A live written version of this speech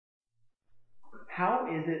How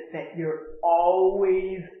is it that you're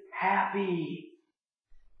always happy?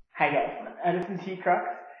 Hi guys, I'm Edison T, Crux,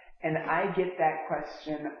 and I get that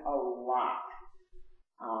question a lot.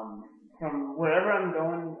 From wherever I'm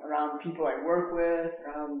going, around people I work with,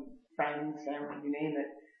 around friends, family, you name it,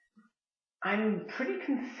 I'm pretty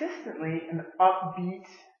consistently an upbeat,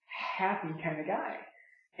 happy kind of guy.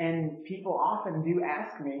 And people often do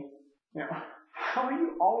ask me, how are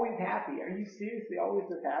you always happy? Are you seriously always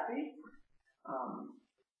this happy?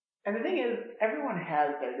 And the thing is, everyone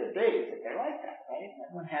has their good days that they're like that, right?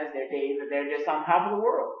 Everyone has their days that they're just on top of the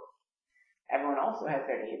world. Everyone also has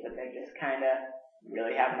their days that they're just kind of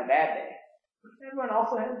really having a bad day. Everyone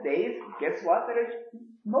also has days, guess what, that are,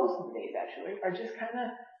 most of the days actually, are just kind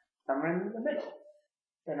of somewhere in the middle.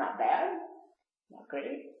 They're not bad, not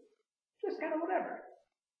great, just kind of whatever.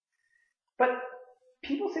 But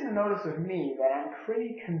people seem to notice with me that I'm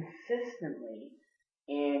pretty consistently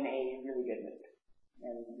in a really good mood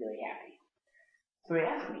and really happy. So they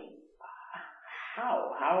ask me,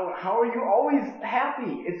 how are you always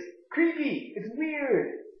happy? It's creepy, it's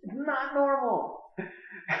weird, it's not normal.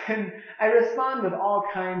 And I respond with all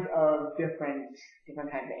kinds of different kinds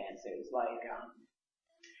of answers. Like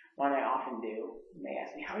one I often do, and they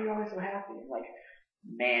ask me, how are you always so happy? I'm like,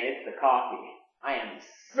 man, it's the coffee. I am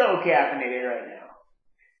so caffeinated right now.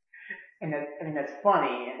 And that's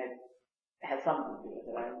funny, and it has something to do with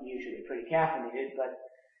it. I'm usually pretty caffeinated, but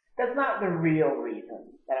that's not the real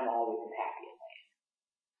reason that I'm always as happy as I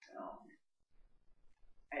am.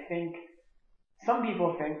 I think some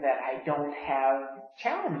people think that I don't have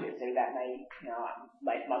challenges, or that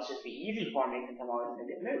life must just be easy for me since I'm always in a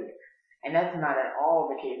good mood. And that's not at all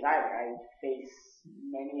the case either. I face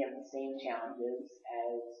many of the same challenges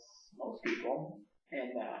as most people,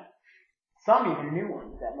 and some even new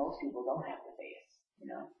ones that most people don't have to face.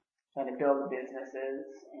 Trying to build businesses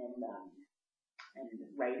and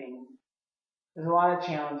writing. There's a lot of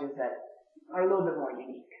challenges that are a little bit more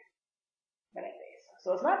unique that I face.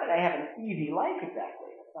 So it's not that I have an easy life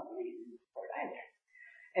exactly. That's not the reason for it either.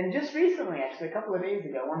 And just recently, actually, a couple of days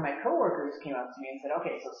ago, one of my coworkers came up to me and said,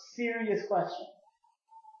 okay, so serious question.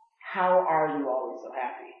 How are you always so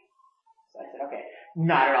happy? So I said, okay,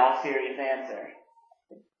 not at all serious answer.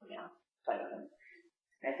 Play with him.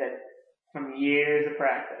 And I said, from years of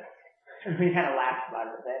practice. And we kind of laughed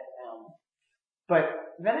about it a bit. But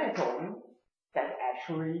then I told him that's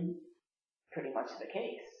actually pretty much the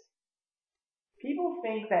case. People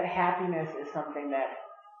think that happiness is something that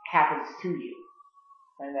happens to you,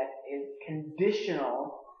 and that is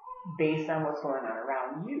conditional based on what's going on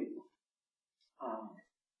around you.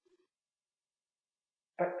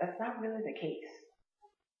 But that's not really the case.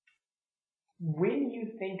 When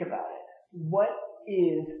you think about it, what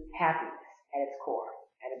is happiness at its core,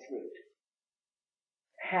 at its root?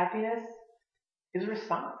 Happiness is a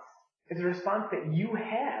response. It's a response that you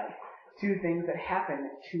have to things that happen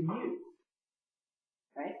to you.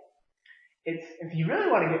 Right? If you really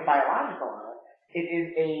want to get biological on it, it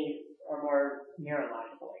is or more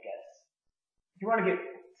neurological, I guess. If you want to get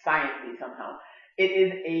sciencey somehow, it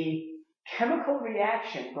is a chemical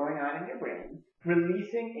reaction going on in your brain,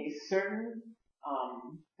 releasing a certain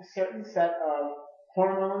set of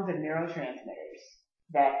hormones and neurotransmitters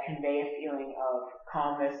that convey a feeling of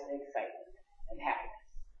calmness, excitement, and happiness.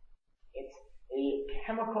 It's a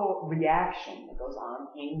chemical reaction that goes on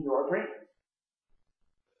in your brain,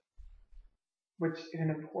 which is an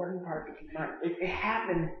important part to keep in mind. It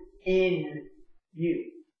happens in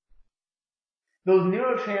you. Those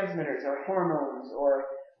neurotransmitters or hormones or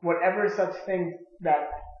whatever such things that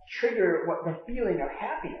trigger the feeling of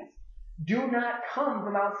happiness do not come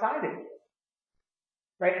from outside of you.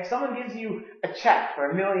 Right? If someone gives you a check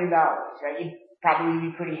for $1 million, right, you'd probably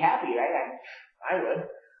be pretty happy, right? I would.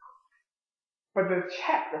 But the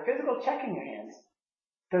physical check in your hands,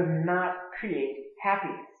 does not create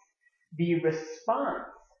happiness. The response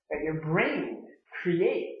that your brain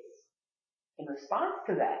creates in response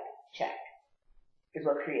to that check is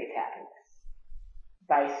what creates happiness.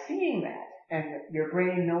 By seeing that and your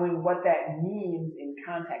brain knowing what that means in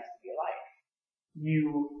context of your life,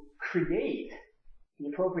 you create the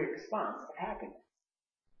appropriate response of happiness.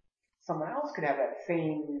 Someone else could have that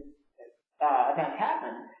same event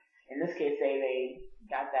happen. In this case, say they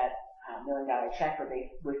got that $1 million check, but they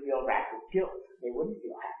would feel racked with guilt. They wouldn't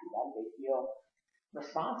feel happy about it. They feel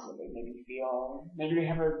responsible. They maybe they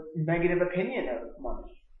have a negative opinion of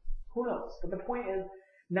money. Who knows? But the point is,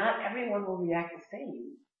 not everyone will react the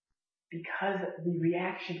same because the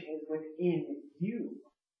reaction is within you.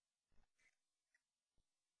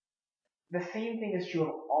 The same thing is true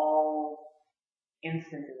of all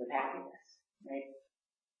instances of happiness, right?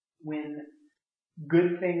 When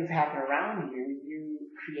good things happen around you, you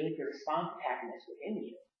create the response of happiness within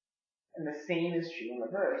you. And the same is true in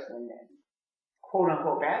reverse. When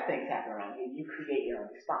quote-unquote bad things happen around you, you create your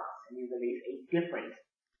own response, and you release a different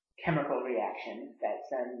chemical reaction that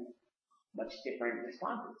sends much different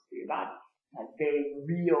responses to your body. It has very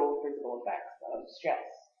real physical effects of stress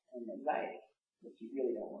and anxiety, which you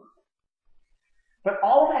really don't want. But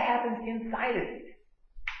all of that happens inside of you.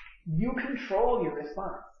 You control your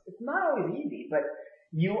response. It's not always easy, but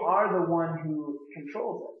you are the one who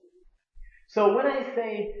controls it. So when I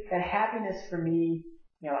say that happiness for me,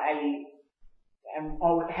 I am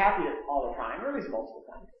always happy all the time, or at least most of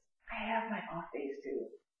the time. I have my off days too.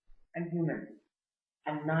 I'm human.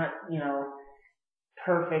 I'm not,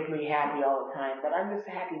 perfectly happy all the time, but I'm just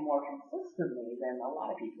happy more consistently than a lot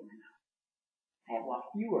of people I know. I have a lot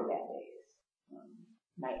fewer bad days.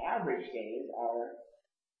 My average days are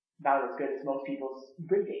about as good as most people's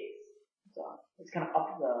good days. So it's kind of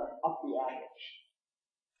up the average.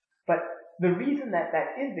 But the reason that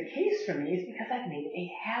is the case for me is because I've made a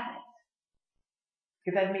habit.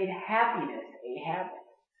 Because I've made happiness a habit.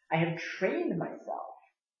 I have trained myself,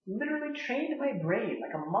 literally trained my brain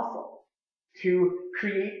like a muscle, to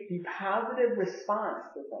create the positive response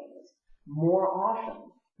to things more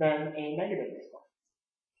often than a negative response.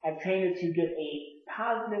 I've trained it to get a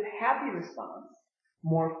positive, happy response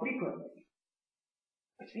more frequently,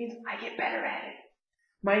 which means I get better at it.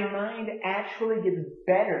 My mind actually gets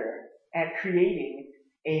better at creating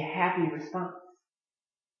a happy response.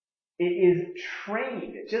 It is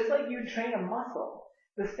trained, just like you train a muscle.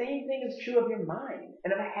 The same thing is true of your mind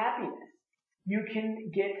and of happiness. You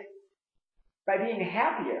can get, by being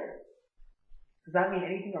happier, does that mean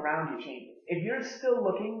anything around you changes? If you're still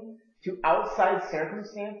looking to outside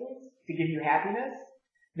circumstances to give you happiness,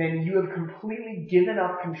 then you have completely given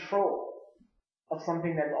up control of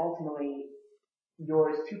something that's ultimately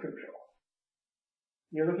yours to control.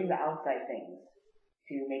 You're looking to outside things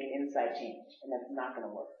to make an inside change, and that's not going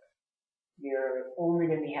to work. You're only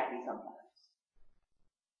going to be happy sometimes.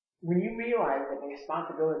 When you realize that the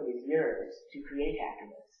responsibility is yours to create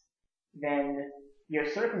happiness, then your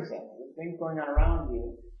circumstances, things going on around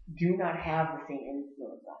you, do not have the same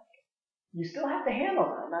influence on you. You still have to handle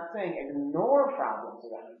them. I'm not saying ignore problems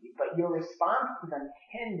around you, but your response to them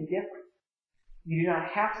can be different. You do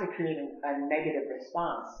not have to create a negative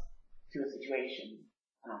response to a situation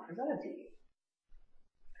presented to you.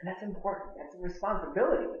 And that's important. That's a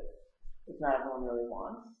responsibility that not everyone really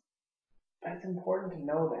wants. But it's important to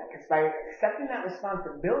know that, because by accepting that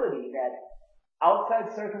responsibility that outside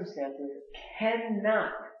circumstances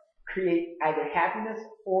cannot create either happiness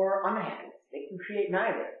or unhappiness. They can create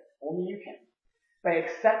neither. Only you can. By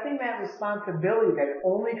accepting that responsibility that it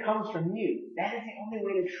only comes from you, that is the only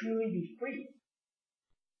way to truly be free.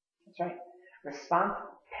 That's right.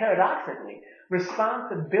 Paradoxically,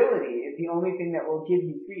 responsibility is the only thing that will give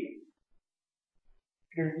you freedom.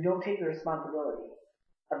 Because if you don't take the responsibility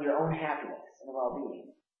of your own happiness and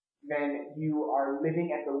well-being, then you are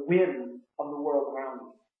living at the whim of the world around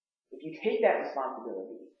you. If you take that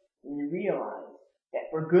responsibility and you realize that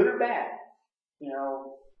for good or bad,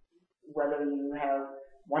 whether you have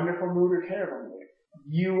wonderful mood or terrible mood,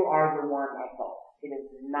 you are the one at fault. It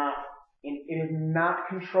is not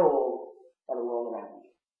controlled by the world around you.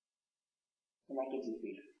 And that gives you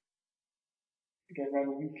freedom. Because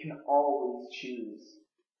then you can always choose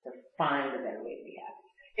to find a better way to be happy.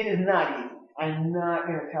 It is not easy. I'm not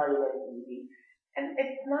going to tell you that it's easy. And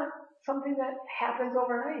it's not something that happens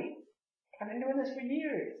overnight. I've been doing this for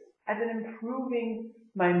years. I've been improving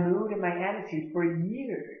my mood and my attitude for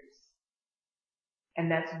years. And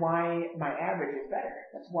that's why my average is better.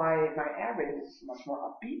 That's why my average is much more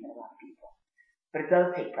upbeat than a lot of people. But it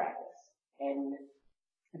does take practice. And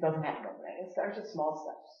it doesn't happen overnight. It starts with small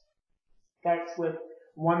steps. It starts with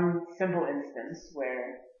one simple instance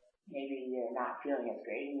where maybe you're not feeling as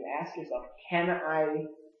great, and you ask yourself, can I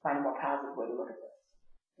find a more positive way to look at this?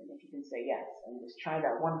 And if you can say yes, and just try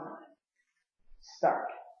that one time, start,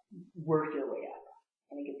 work your way up,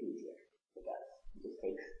 and it gets easier. It does. It just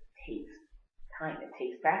takes time. It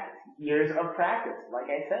takes practice. Years of practice, like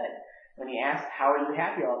I said. When you ask, how are you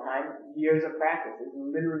happy all the time? Years of practice is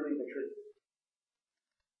literally the truth.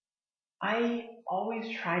 I always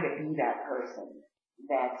try to be that person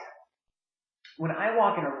that when I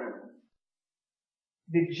walk in a room,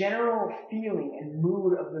 the general feeling and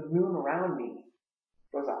mood of the room around me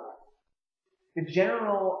goes up. The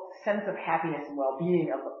general sense of happiness and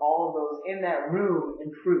well-being of all of those in that room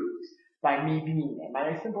improves by me being there.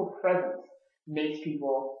 My simple presence makes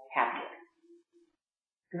people happier.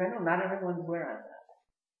 Because I know not everyone's where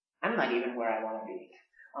I'm at. I'm not even where I want to be.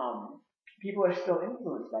 people are still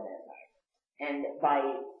influenced by that environment. And by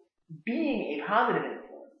being a positive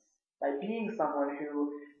influence, by being someone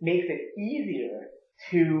who makes it easier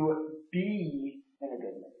to be in a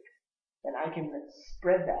good mood, then I can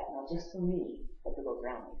spread that, not just to me, but to those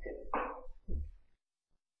around me too.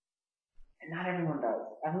 And not everyone does.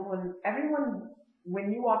 Everyone,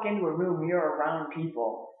 when you walk into a room, you're around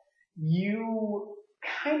people, you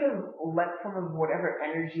kind of let some of whatever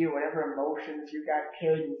energy or whatever emotions you got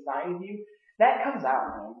carried inside of you, that comes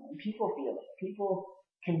out, man. And people feel it. People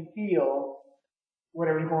can feel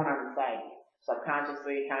whatever's going on inside you.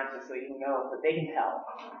 Subconsciously, consciously, who knows, but they can tell.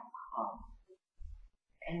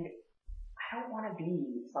 And I don't want to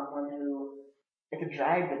be someone who is a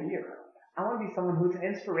drag to be around. I want to be someone who's an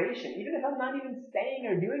inspiration. Even if I'm not even saying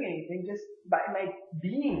or doing anything, just by my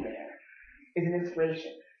being there is an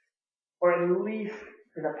inspiration. Or at least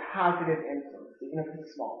is a positive influence, even if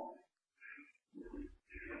it's a small one.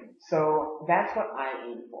 So that's what I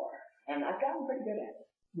aim for. And I've gotten pretty good at it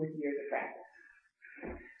with years of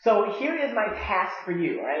practice. So here is my task for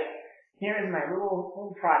you, right? Here is my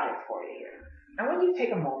little project for you here. I want you to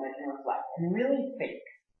take a moment and reflect and really think.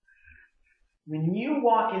 When you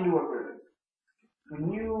walk into a room,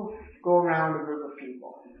 when you go around a group of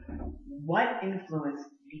people, what influence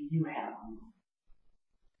do you have on them?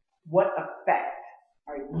 What effect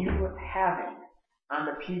are you having on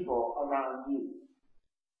the people around you?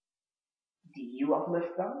 Do you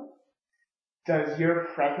uplift them? Does your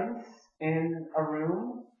presence in a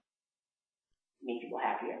room make people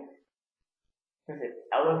happier? Does it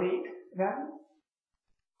elevate them?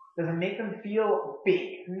 Does it make them feel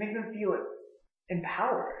big? Does it make them feel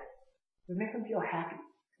empowered? Does it make them feel happy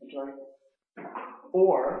and joyful?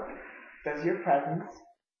 Or does your presence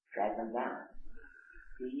drag them down?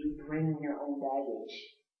 Do you bring your own baggage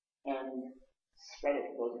and spread it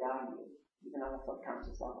to those around you, even on a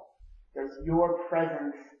subconscious level? Does your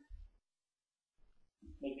presence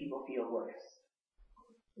make people feel worse?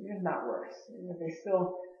 Even not worse. They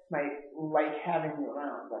still might like having you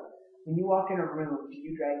around, but when you walk in a room, do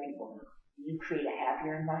you drag people down? Do you create a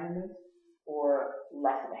happier environment or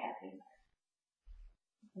less of a happy environment?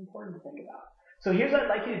 It's important to think about. So here's what I'd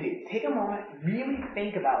like you to do. Take a moment, really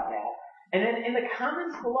think about that, and then in the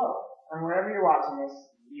comments below, on wherever you're watching this,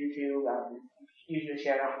 YouTube, usually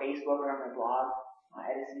share it on Facebook or on my blog,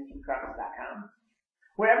 EdisonTCrux.com.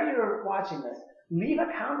 Wherever you're watching this, leave a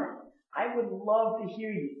comment. I would love to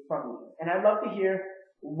hear from you, and I'd love to hear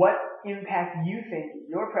what impact you think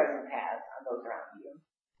your presence has on those around you,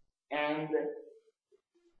 and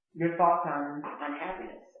your thoughts on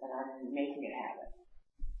happiness and on making it happen.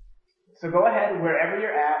 So go ahead, wherever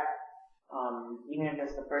you're at, even if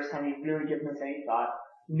it's the first time you've really given this any thought,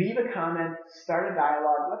 leave a comment, start a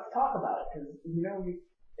dialogue, let's talk about it, because,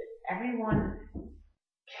 everyone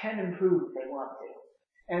can improve if they want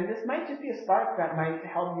to. And this might just be a spark that might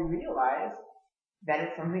help you realize that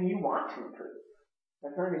it's something you want to improve.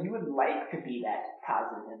 That's something that you would like to be that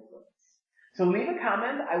positive influence. So leave a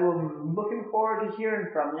comment. I will be looking forward to hearing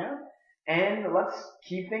from you. And let's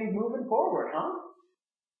keep things moving forward, huh?